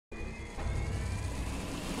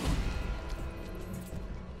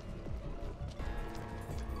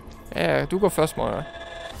Ja, du går først, Moira.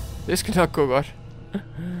 Det skal nok gå godt.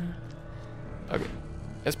 Okay.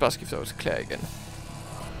 Jeg skal bare skifte over til Claire igen.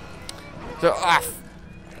 Så,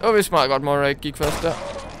 det var vist meget godt, Moira ikke gik først der.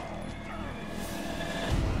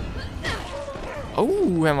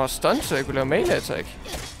 Han var stunned, så jeg kunne lave melee attack.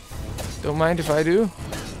 Don't mind if I do.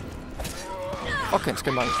 Fuck, han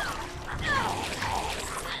skal mange.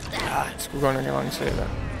 Ja, han skulle godt nok have mange sager der.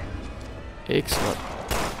 Ikke så godt.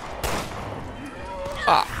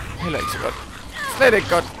 Heller ikke så godt. Slet ikke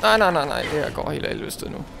godt. Nej. Det her går helt af helvede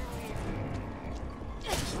nu.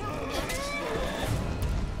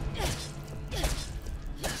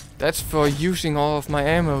 That's for using all of my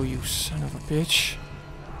ammo, you son of a bitch.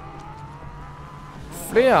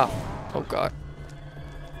 Flere. Oh god.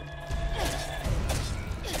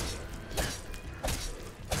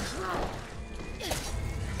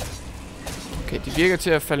 Okay, de virker til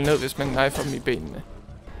at falde ned, hvis man knifer dem i benene.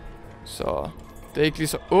 Så det er ikke lige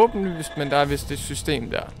så åbenlyst, men der er vist det system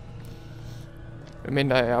der.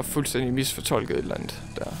 Medmindre jeg har fuldstændig misfortolket et eller andet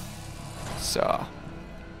der. Så.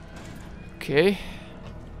 Okay.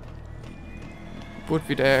 Burde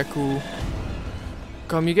vi da kunne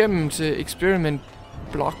komme igennem til experiment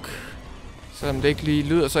block. Selvom det ikke lige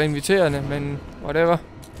lyder så inviterende, men whatever.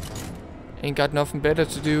 Ain't got nothing better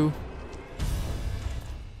to do.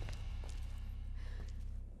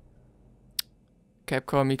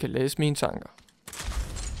 Capcom, I kan læse mine tanker.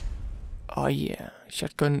 Yeah.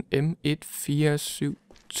 Shotgun M1472.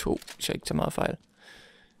 Hvis jeg ikke tager meget fejl.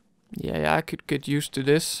 Yeah, I could get used to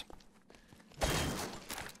this.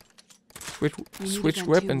 Switch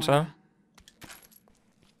weapons, huh?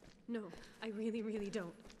 No, I really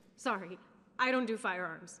don't. Sorry, I don't do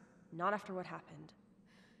firearms. Not after what happened.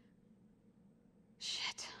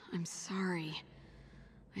 Shit, I'm sorry.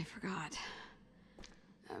 I forgot.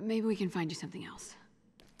 Maybe we can find you something else.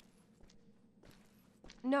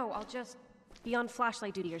 No, I'll just be on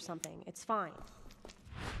flashlight duty or something. It's fine.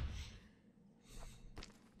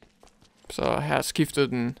 Så her skiftede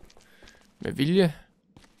den med vilje.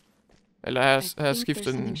 Eller her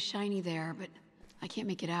skiftede den. Shiny there, but I can't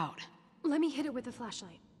make it out. Let me hit it with the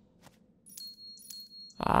flashlight.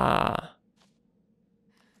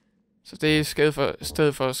 Så det er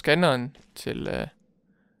stedet for scanneren til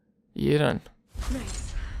jætteren.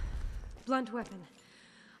 Nice. Blunt weapon.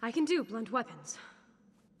 I can do blunt weapons.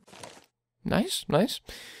 Nice.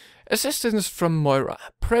 Assistance from Moira.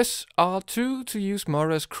 Press R2 to use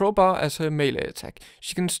Moira's crowbar as her melee attack.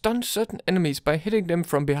 She can stun certain enemies by hitting them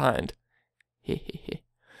from behind. Hehehe.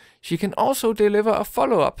 She can also deliver a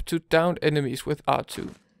follow-up to downed enemies with R2.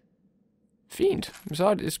 Fint.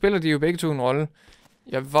 Så spiller de jo begge to en rolle.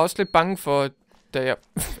 Jeg var også lidt bange for, da jeg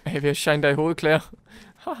er ved at shine dig i hovedet, Claire.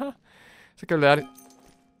 Så kan du lære det.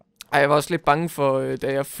 Jeg var også lidt bange for,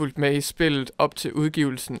 da jeg fulgte med i spillet op til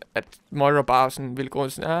udgivelsen, at Moira bare sådan ville gå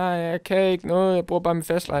sådan, jeg kan ikke noget, jeg bruger bare min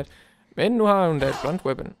flashlight. Men nu har hun da et blunt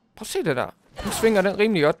weapon. Prøv at se det der. Hun svinger den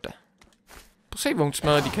rimelig godt da. Prøv at se, hvor hun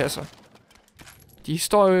smadrer de kasser.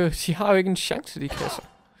 De har jo ikke en chance, de kasser.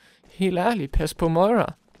 Helt ærligt, pas på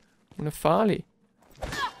Moira. Hun er farlig.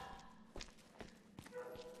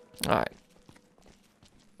 Nej. Jeg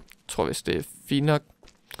tror vist, det er fint nok.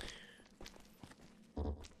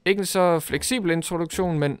 Ikke en så fleksibel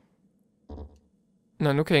introduktion, men...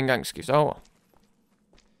 Nå, nu kan jeg ikke engang skifte over.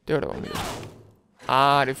 Det var da ordentligt.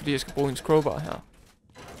 Det er fordi, jeg skal bruge en crowbar her.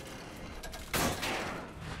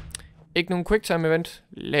 Ikke nogen quicktime event.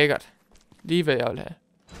 Lækkert. Lige hvad jeg vil have.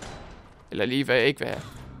 Eller lige hvad jeg ikke vil have.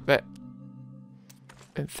 Hvad?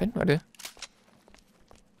 Hvem fanden var det?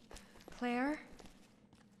 Claire?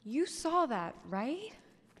 You saw that, right?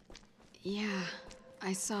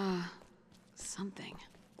 Yeah, I saw something.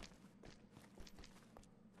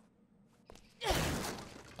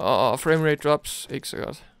 Framerate drops. Ikke så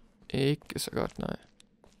godt. Ikke så godt, nej.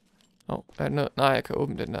 Er det noget? Nej, jeg kan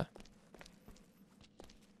åbne den der.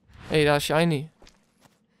 Hey, der er shiny.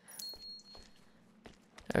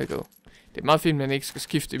 There we go. Det er meget fint, at man ikke skal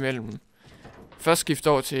skifte imellem. Først skifte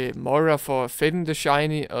over til Moira for at finde the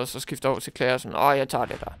shiny, og så skifte over til Claire sådan, jeg tager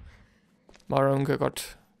det der. Moira, hun kan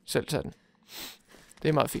godt selv tage den. Det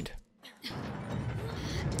er meget fint.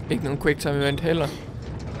 Ikke nogen quicktime event heller.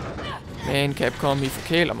 Men Capcom, I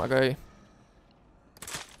forkæler mig, gør I.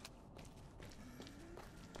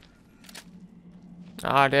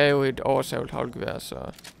 Det er jo et oversavet havlgevær,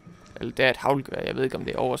 så... Eller det er et havlgevær, jeg ved ikke om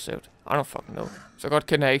det er oversavet. I don't fucking know. Så godt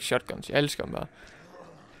kender jeg ikke shotguns, jeg elsker dem bare.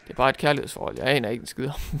 Det er bare et kærlighedsforhold, jeg aner ikke en skid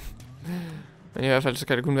om. Men i hvert fald, så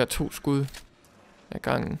kan det kun være 2 skud af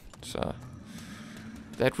gangen, så...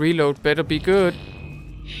 That reload better be good.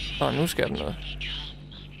 Nu skal den noget.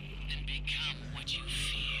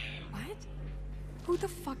 Who the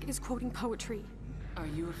fuck is quoting poetry? Are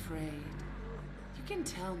you afraid? You can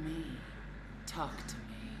tell me. Talk to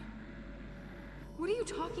me. What are you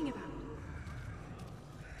talking about?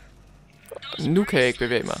 Nu kan jeg ikke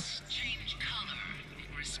bevæge mig.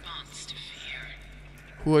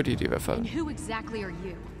 Hurtigt i hvert fald. And who exactly are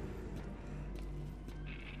you?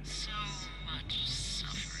 So much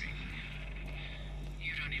suffering.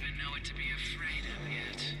 You don't even know what to be afraid of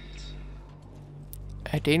yet.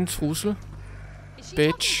 Er det en trussel? Is she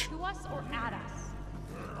Bitch. talking to us or at us?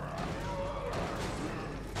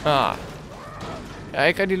 Ah. Jeg har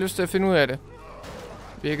ikke rigtig lyst til at finde ud af det.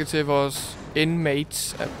 Virker til, at vores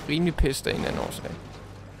inmates er rimelig pissed af en eller anden årsag.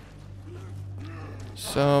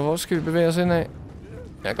 Så hvor skal vi bevæge os ind af?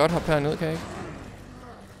 Jeg kan godt hoppe herned, kan jeg ikke?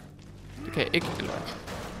 Det kan jeg ikke, eller hvad?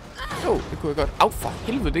 Jo, det kunne jeg godt. Au, for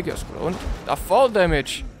helvede, det gør sgu da ondt. Der er fall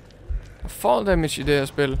damage. Der er fall damage i det her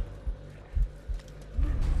spil.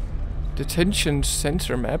 Detention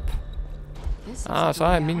Center Map. Ah, så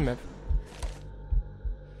har jeg en minimap.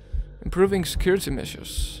 Improving security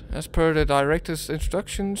measures. As per the director's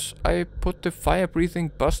instructions, I put the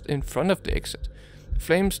fire-breathing bust in front of the exit. The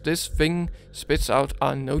flames this thing spits out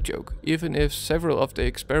are no joke. Even if several of the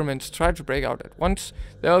experiments try to break out at once,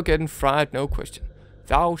 they'll get fried, no question.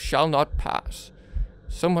 Thou shall not pass.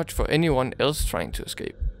 So much for anyone else trying to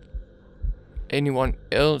escape. Anyone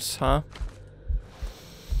else, huh?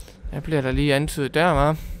 Jeg bliver der lige antydet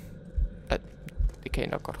der, hva'? Ja, det kan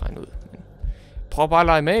jeg nok godt regne ud. Men prøv bare at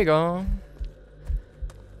lege med, ikke? Are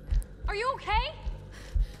you okay?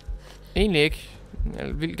 Egentlig ikke.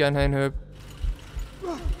 Jeg vil gerne have en herb.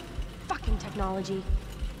 Fucking technology.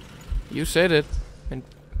 You said it. Men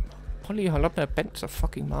prøv lige at holde op med at bande så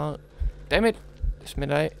fucking meget. Dammit. Det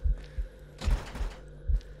smitter af.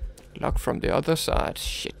 Lock from the other side.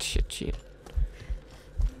 Shit.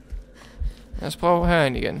 Lad os prøve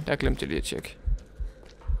herinde igen. Der glemte jeg lige at tjekke.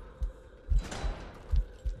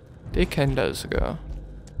 Det kan lade sig gøre.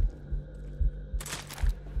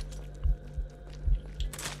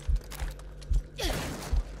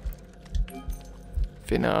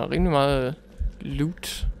 Finder rimelig meget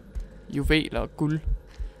loot. Juveler og guld.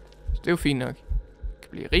 Så det er jo fint nok. Jeg kan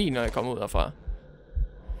blive rig, når jeg kommer ud herfra.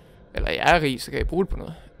 Eller jeg er rig, så kan jeg bruge det på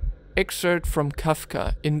noget. Excerpt from Kafka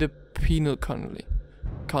in the penal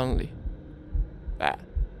colony. Ah.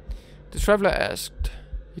 The traveler asked.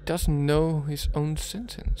 He doesn't know his own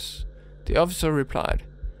sentence. The officer replied,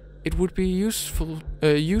 "It would be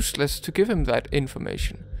useless to give him that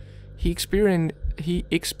information. He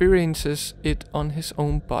experiences it on his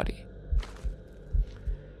own body."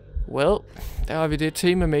 Well, der har vi det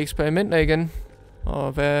tema med eksperimenter igen.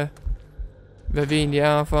 Og hvad vi egentlig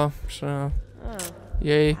er her for. Så,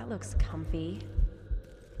 yay. That looks comfy.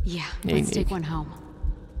 Yeah, let's take one home.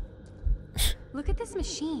 Look at this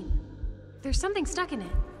machine. There's something stuck in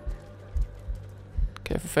it.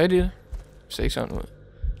 Kan jeg få fat i det? Ser ikke sådan ud.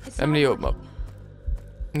 It's Lad mig not lige åbne op. working.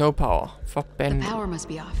 No power. The Forbandet. power must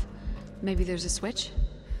be off. Maybe there's a switch?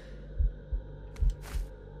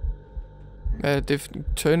 Hvad er det for en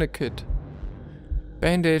tourniquet?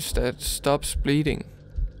 Bandage that stops bleeding.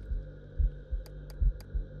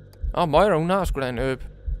 Moira, hun har sgu da en herb.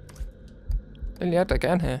 Den vil jeg da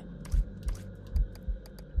gerne have.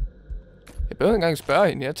 Jeg behøver ikke engang spørge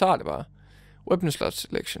hende, jeg tager det bare. Weapon slot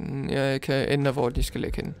selection. Jeg kan ændre, hvor de skal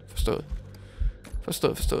lægge hende. Forstået.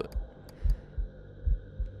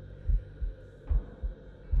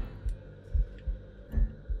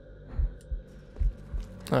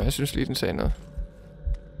 Nej, jeg synes lige, den sagde noget.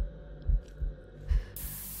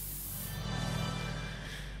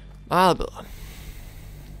 Meget bedre.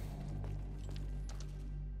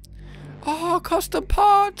 Custom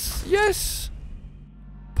parts! Yes!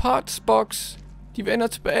 Parts box. De vender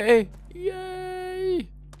tilbage. Yay!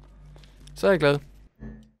 Så er jeg glad.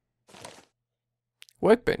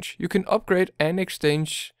 Workbench. You can upgrade and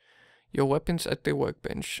exchange your weapons at the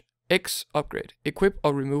workbench. X. Upgrade. Equip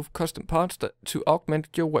or remove custom parts to augment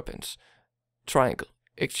your weapons. Triangle.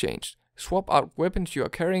 Exchange. Swap out weapons you are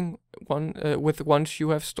carrying with ones you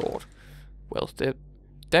have stored. Well, the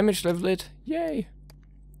damage level it. Yay!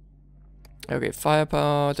 Okay,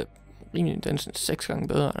 firepower. Den er sådan 6 gange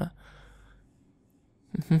bedre, der.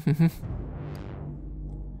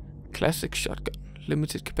 Classic shotgun.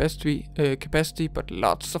 Limited capacity, but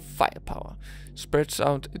lots of firepower. Spreads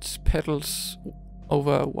out its pedals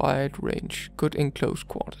over a wide range. Good in close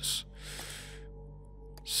quarters.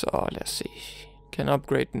 Så lad os se. Can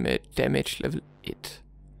upgrade den med damage level 1.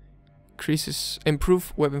 Improve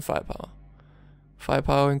weapon firepower.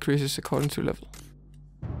 Firepower increases according to level.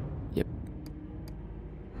 Yep.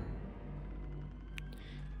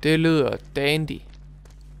 Det lyder dandy.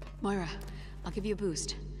 Moira, I'll give you a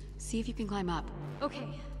boost. See if you can climb up. Okay.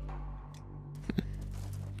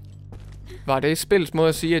 Var det spillets måde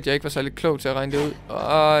at sige, at jeg ikke var så lidt klog til at regne det ud?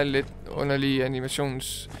 Lidt underlige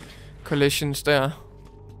animations collisions der.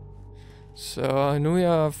 Så nu er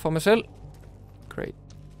jeg for mig selv. Great.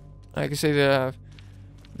 Og jeg kan se det der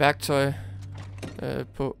værktøj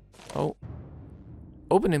på...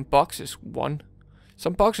 Opening boxes 1.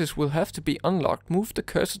 Some boxes will have to be unlocked. Move the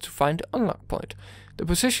cursor to find the unlock point. The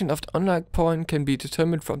position of the unlock point can be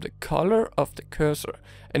determined from the color of the cursor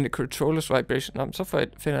and the controller's vibration. Så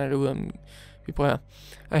finder jeg det ud, om den vibrerer.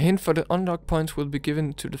 A hint for the unlock points will be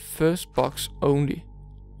given to the first box only.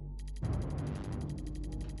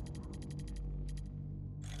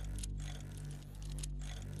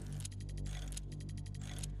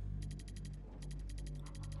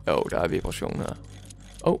 Der er vibration her.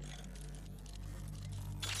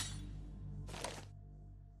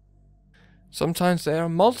 Sometimes there are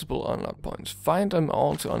multiple unlock points. Find them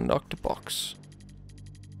all to unlock the box.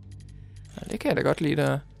 Ja, det kan jeg da godt lide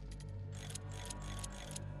der.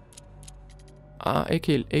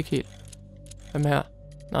 Ikke helt. Hvem her?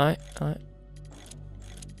 Nej.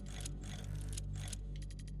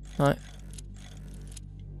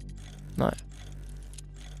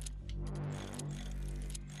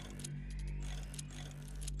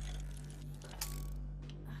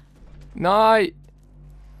 Nej!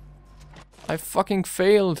 I fucking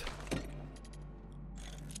failed.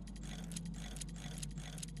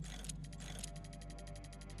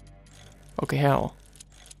 Okay, herovre.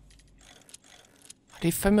 Det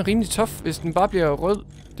er fandme rimelig tough. Hvis den bare bliver rød,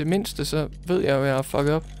 det mindste, så ved jeg jo, at jeg har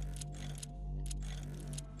fucket op.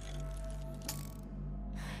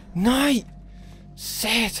 Nej!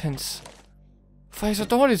 Satans! Hvorfor er jeg så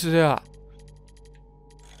dårlig til det her?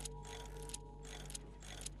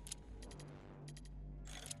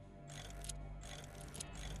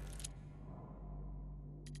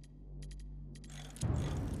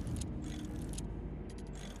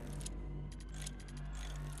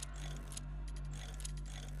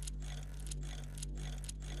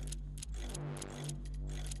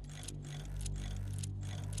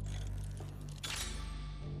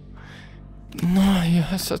 Nej, jeg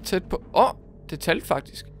er så tæt på... det talte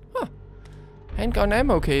faktisk. Handgun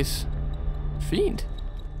ammo case. Fint.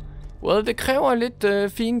 Well, det kræver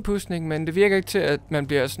lidt finpudsning, men det virker ikke til, at man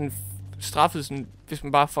bliver sådan straffet, sådan, hvis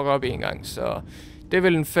man bare fucker op en gang. Så det er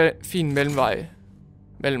vel en fin mellemvej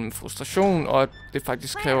mellem frustration, og at det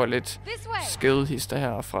faktisk kræver lidt skædehister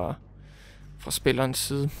her fra spillerens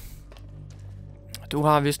side. Du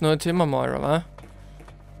har vist noget til mig, Moira, hva'?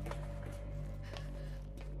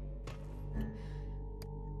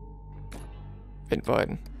 Vent, hvor er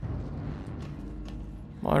den?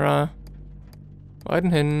 Moira? Hvor er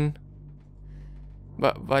den henne?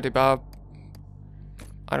 Var det bare...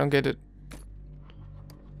 I don't get it.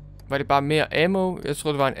 Var det bare mere ammo? Jeg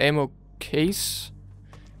troede, det var en ammo case.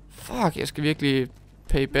 Fuck, jeg skal virkelig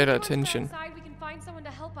pay better attention.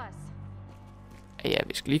 Ja,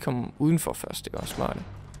 vi skal lige komme udenfor først. Det er også smart.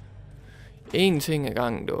 En ting ad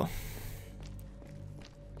gangen, dog.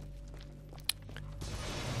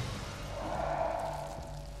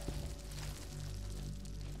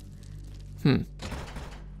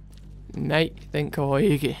 Nej, den går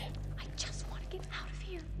ikke.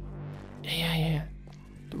 Ja.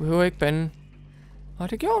 Du behøver ikke bande.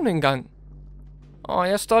 Det gjorde hun engang.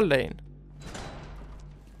 Jeg er stolt af hende.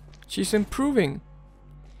 She's improving.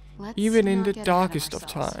 Even in the darkest of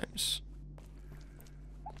times.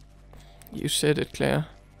 You said it, Claire.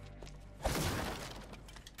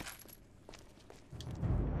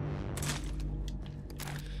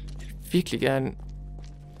 Virkelig gerne.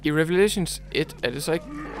 I Revelations 1 er det så ikke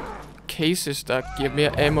cases, der giver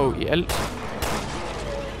mere ammo i alt.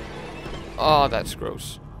 That's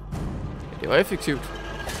gross. Det var effektivt.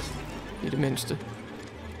 I det mindste.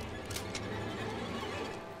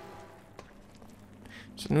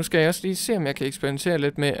 Så nu skal jeg også lige se, om jeg kan eksperimentere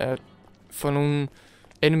lidt med at få nogle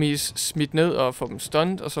enemies smidt ned og få dem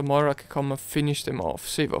stunned, og så Moira kan komme og finish dem off.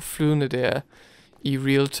 Se, hvor flydende det er i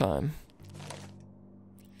real time.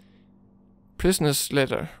 Prisoner's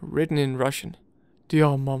letter, written in Russian.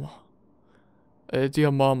 Dear Mama. Dear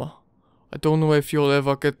Mama. I don't know if you'll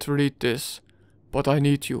ever get to read this, but I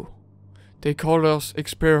need you. They call us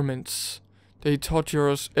experiments. They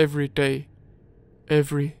torture us every day.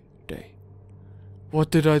 Every day.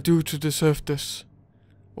 What did I do to deserve this?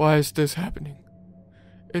 Why is this happening?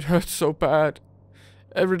 It hurts so bad.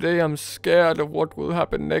 Every day I'm scared of what will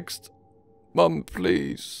happen next. Mom,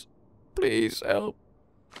 please. Please help.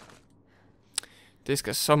 Det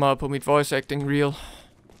skal så meget på mit voice acting reel.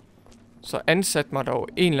 Så ansat mig dog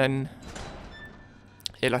en eller anden.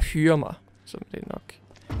 Eller hyre mig som det nok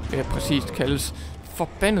mere præcist kaldes.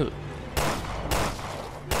 Forbandet.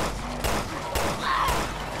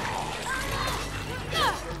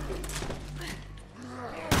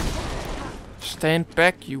 Stand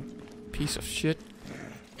back, you piece of shit.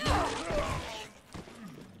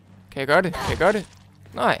 Kan jeg gøre det? Kan jeg gøre det?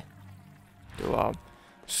 Nej. Det var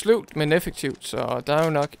sløvt, men effektivt, så der er jo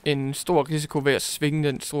nok en stor risiko ved at svinge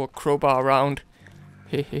den store crowbar around.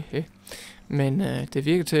 Hehehe. Men det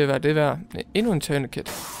virker til at være det værd. Endnu en tourniquet.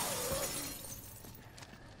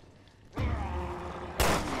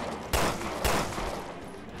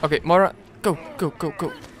 Okay, Moira. Go, go, go, go.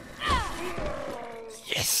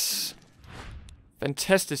 Yes!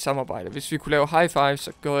 Fantastisk samarbejde. Hvis vi kunne lave high five,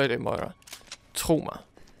 så gør jeg det, Moira. Tro mig.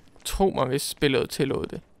 Tro mig, hvis spillet tillod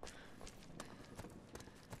det.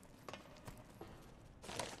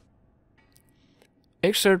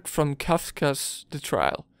 Excerpt from Kafka's The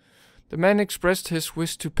Trial. The man expressed his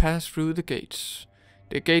wish to pass through the gates.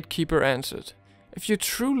 The gatekeeper answered, "If you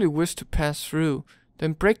truly wish to pass through,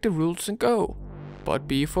 then break the rules and go. But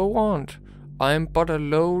be forewarned, I am but a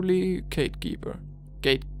lowly gatekeeper.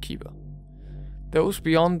 Those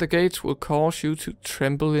beyond the gates will cause you to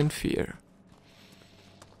tremble in fear."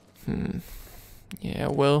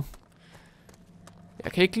 Yeah, well.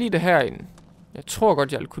 Jeg kan ikke lide det herinde. Jeg tror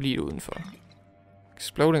godt, jeg ville kunne lide det udenfor.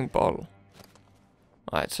 Exploding bottle.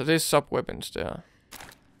 Nej, så det er subweapons der.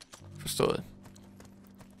 Forstået.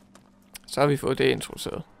 Så har vi fået det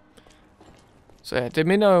introduceret. Så ja, det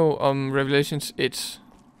minder jo om Revelations 1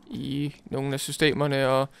 i nogle af systemerne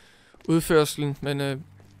og udførselen, men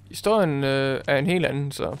historien er en helt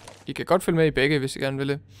anden, så I kan godt følge med i begge, hvis I gerne vil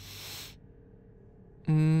det.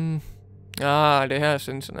 Det her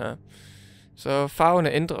synes jeg er. Så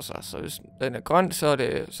farverne ændrer sig, så hvis den er grøn, så er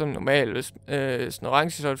det som normalt. Hvis den er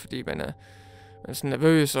orange, så er det fordi man er sådan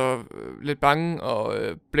nervøs og lidt bange,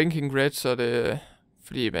 og blinking red, så er det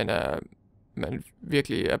fordi man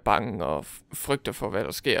virkelig er bange og frygter for, hvad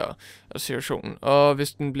der sker og situationen. Og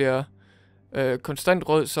hvis den bliver konstant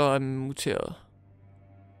rød, så er den muteret.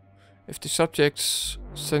 If the subject's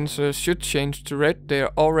sensor should change to red, they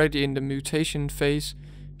are already in the mutation phase.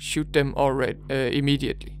 Shoot them already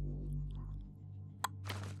immediately.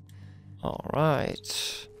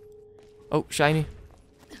 Alright. Oh, shiny.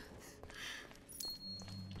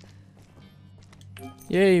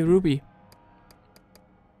 Yay, Ruby.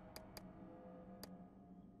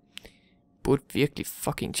 Burde virkelig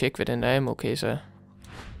fucking tjekke, hvad den er, okay, så.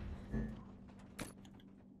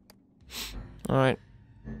 Alright.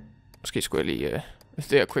 Måske skulle jeg lige...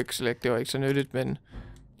 det her quick select, det var ikke så nyttigt, men...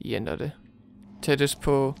 I ændrer det. Tættest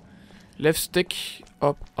på... Left stick,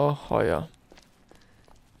 op og højre.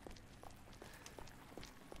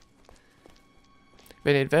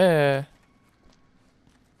 Men hvad er...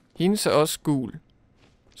 Hendes er også gul.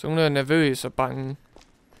 Så hun er nervøs og bange.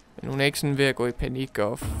 Men hun er ikke sådan ved at gå i panik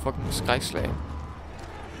og fucking skrækslag.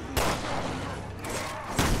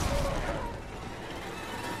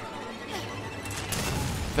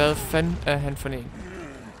 Hvad fanden er han for en?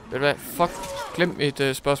 Ved du hvad? Fuck. Glem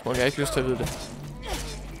et spørgsmål. Jeg har ikke lyst til at vide det.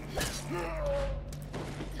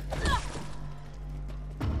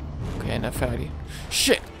 Okay, han er færdig.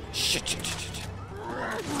 Shit! Shit.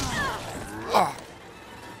 Oh.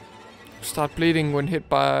 Start bleeding when hit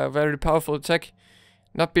by a very powerful attack.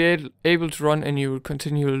 Not be able to run and you will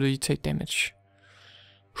continually take damage.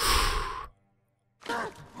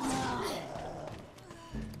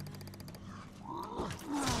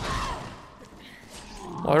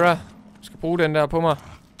 Moira, du skal bruge den der på mig.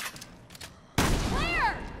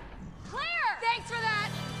 Clear! Thanks for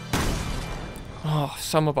that!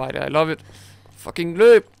 Samarbejde, I love it. Fucking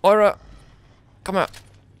løb, Moira. Kom her.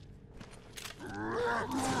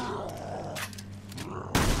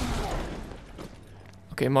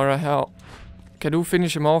 Okay, Moira, her. Kan du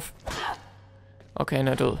finish him off? Okay, han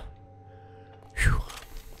er død.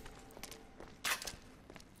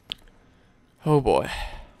 Oh boy.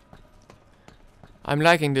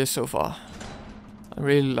 I'm liking this so far. I'm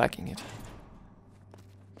really liking it.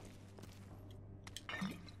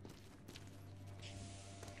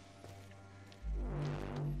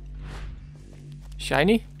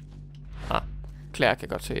 Shiny? Claire kan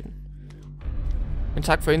godt se den. Men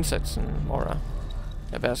tak for indsatsen, Moira.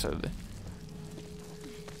 Jeg værdsætter det.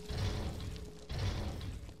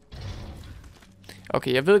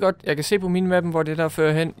 Okay, jeg ved godt, jeg kan se på mine mappen, hvor det der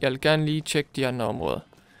fører hen. Jeg vil gerne lige tjekke de andre områder.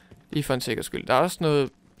 Lige for en sikker skyld. Der er også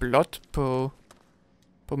noget blåt på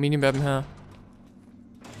minimappen her.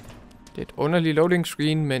 Det er et underligt loading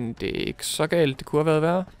screen, men det er ikke så galt. Det kunne have været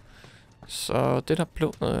værre. Så det der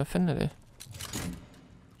blå noget, hvad fanden er det?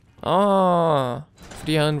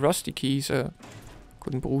 Fordi jeg havde en rusty key, så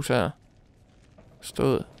kunne den bruges her.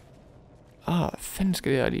 Stået. Hvad fanden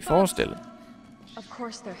skal jeg lige forestille? Of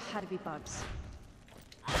course there had to be bugs.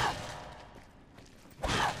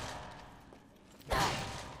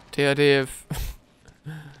 Det er det.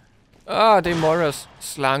 Det er Moiras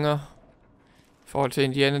slanger. I forhold til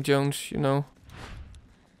Indiana Jones, you know.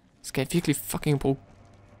 Skal jeg virkelig fucking bruge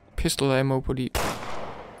pistol ammo på de...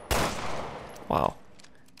 Wow.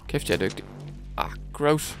 Kæft, jeg er dygtig.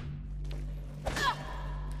 Gross.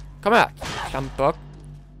 Kom her, klam bug.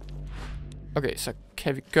 Okay, så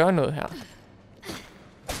kan vi gøre noget her.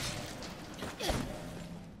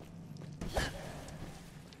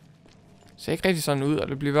 Ser ikke rigtig sådan ud, og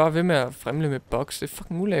det bliver bare ved med at fremle med bugs. Det er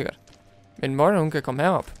fucking ulækkert. Men Moira, hun kan komme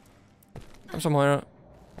herop. Kom så, Moira.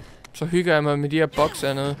 Så hygger jeg mig med de her bugs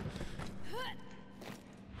hernede.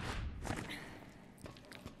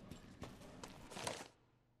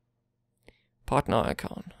 Partner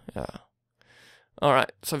account, ja.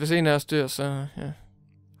 Alright, så hvis en af os dør, så ja.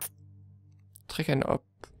 Træk op.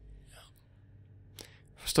 Ja.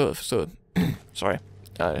 Forstået. Sorry.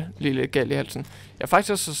 Jeg er lige lidt galt i halsen. Jeg er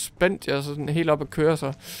faktisk også så spændt. Jeg er sådan helt op at køre,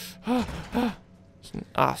 så...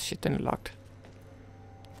 Sådan, shit, den er lagt.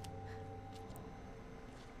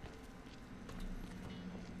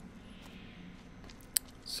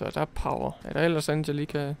 Så der er power. Er der ellers andet, jeg lige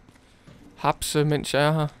kan hapse, mens jeg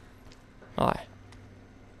er her? Nej.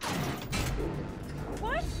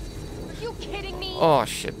 What? Are you kidding me?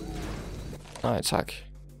 Shit. Nej, tak.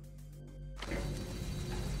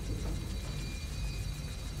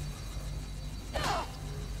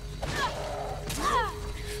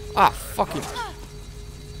 Fucking.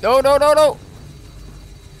 No.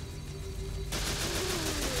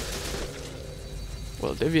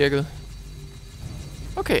 Well, det virkede.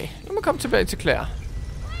 Okay, nu må komme tilbage til Claire.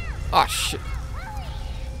 Shit.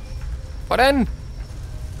 Hvordan?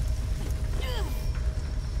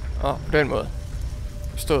 På den måde.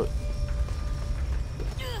 Forstået.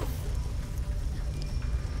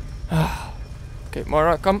 Okay,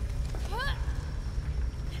 Moira, kom.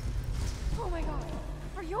 Oh my god.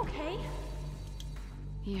 Are you okay?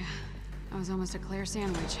 Yeah, I was almost a Claire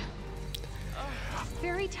sandwich.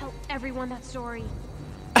 Barry, tell everyone that story.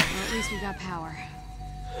 Well, at least we got power.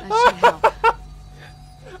 That should help.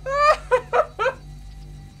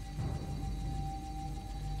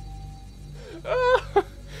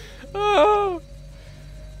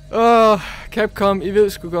 Capcom, I ved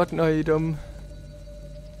sgu godt, når I er dumme.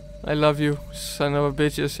 I love you, son of a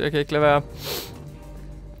bitches. Jeg kan ikke lade være.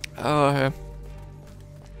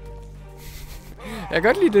 Jeg kan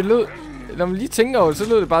godt lide det lød. Når man lige tænker over det, så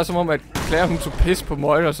lød det bare som om, at Claire hun tog pis på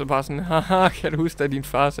Moira, og så bare sådan, haha, kan du huske, at din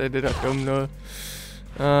far sagde det der dumme noget?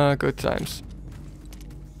 Good times.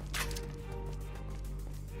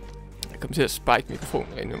 Jeg kom til at spike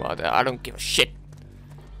mikrofonen rimelig meget der. I don't give a shit.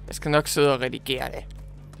 Jeg skal nok sidde og redigere det.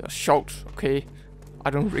 Det var sjovt, okay? I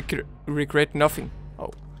don't regret nothing.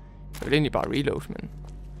 Jeg vil egentlig bare reload, men...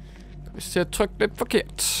 Jeg vil til at trykke lidt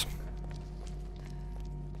forkert.